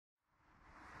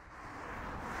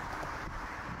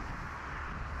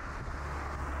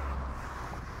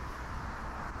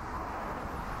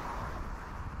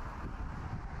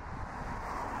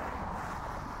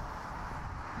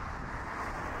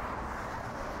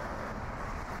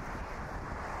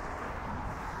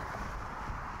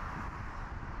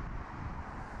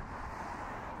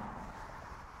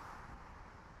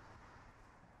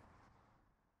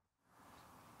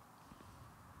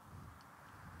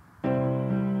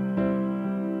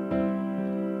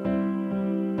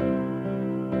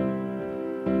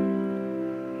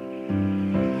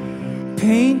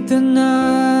paint the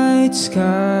night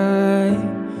sky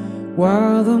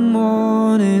while the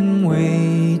morning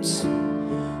waits,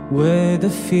 with a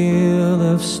field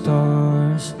of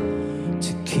stars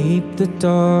to keep the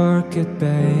dark at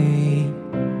bay.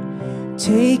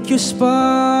 Take your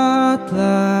spotlight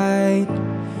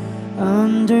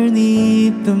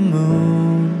underneath the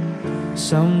moon.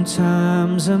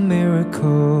 Sometimes a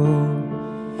miracle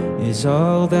is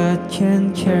all that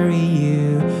can carry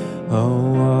you.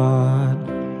 Oh, what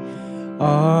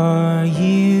are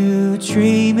you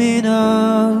dreaming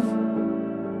of?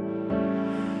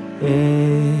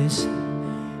 Is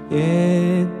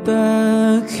it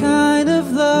the kind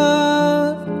of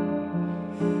love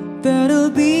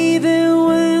that'll be there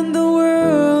when the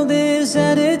world is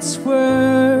at its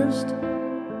worst,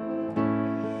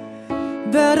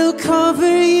 that'll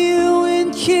cover you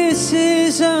in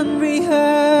kisses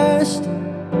unrehearsed?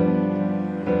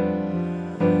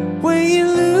 When you're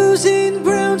losing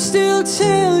ground, still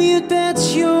tell you that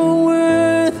you're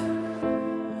worth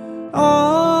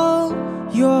all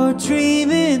you're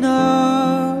dreaming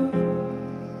of.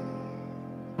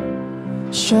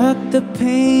 Shut the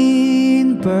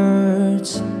pain,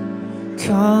 birds,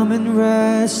 come and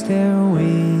rest their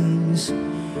wings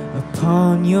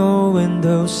upon your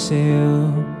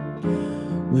windowsill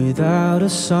without a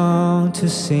song to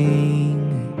sing.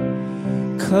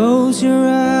 Close your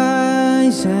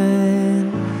eyes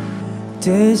and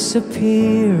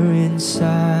disappear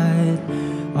inside.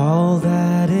 All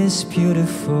that is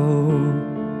beautiful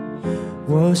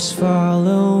was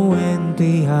following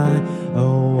behind.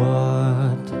 Oh,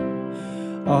 what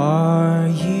are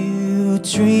you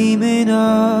dreaming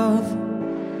of?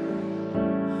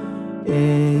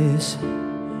 Is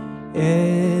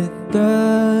it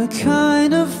the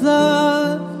kind of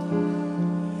love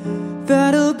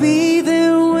that'll be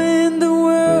there when the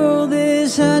world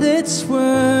is at its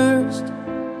worst,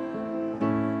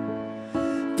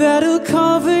 that'll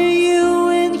cover you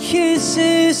in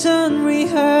kisses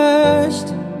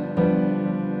unrehearsed?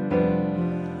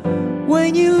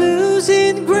 When you're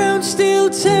losing ground, still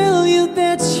tell you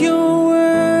that you're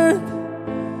worth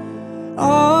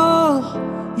all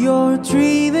you're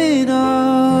dreaming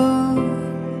of.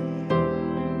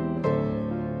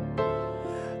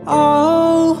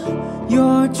 All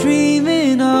you're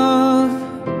dreaming of.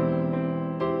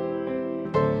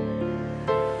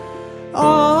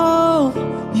 All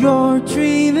you're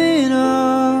dreaming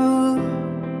of.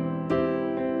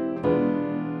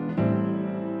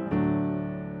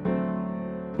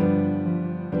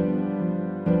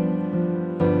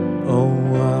 Oh,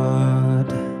 what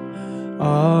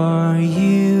are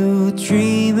you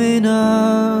dreaming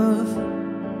of?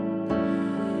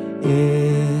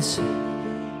 Is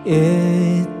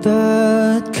it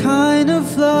the kind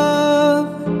of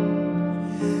love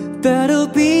that'll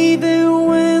be there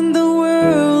when the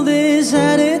world is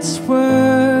at its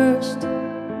worst,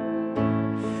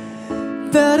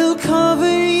 that'll cover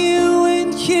you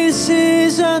in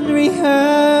kisses unrehearsed?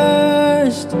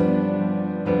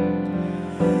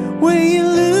 When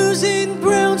you're losing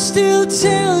ground, still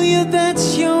tell you that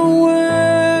you're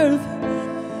worth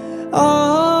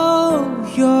all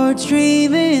you're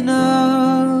dreaming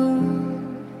of.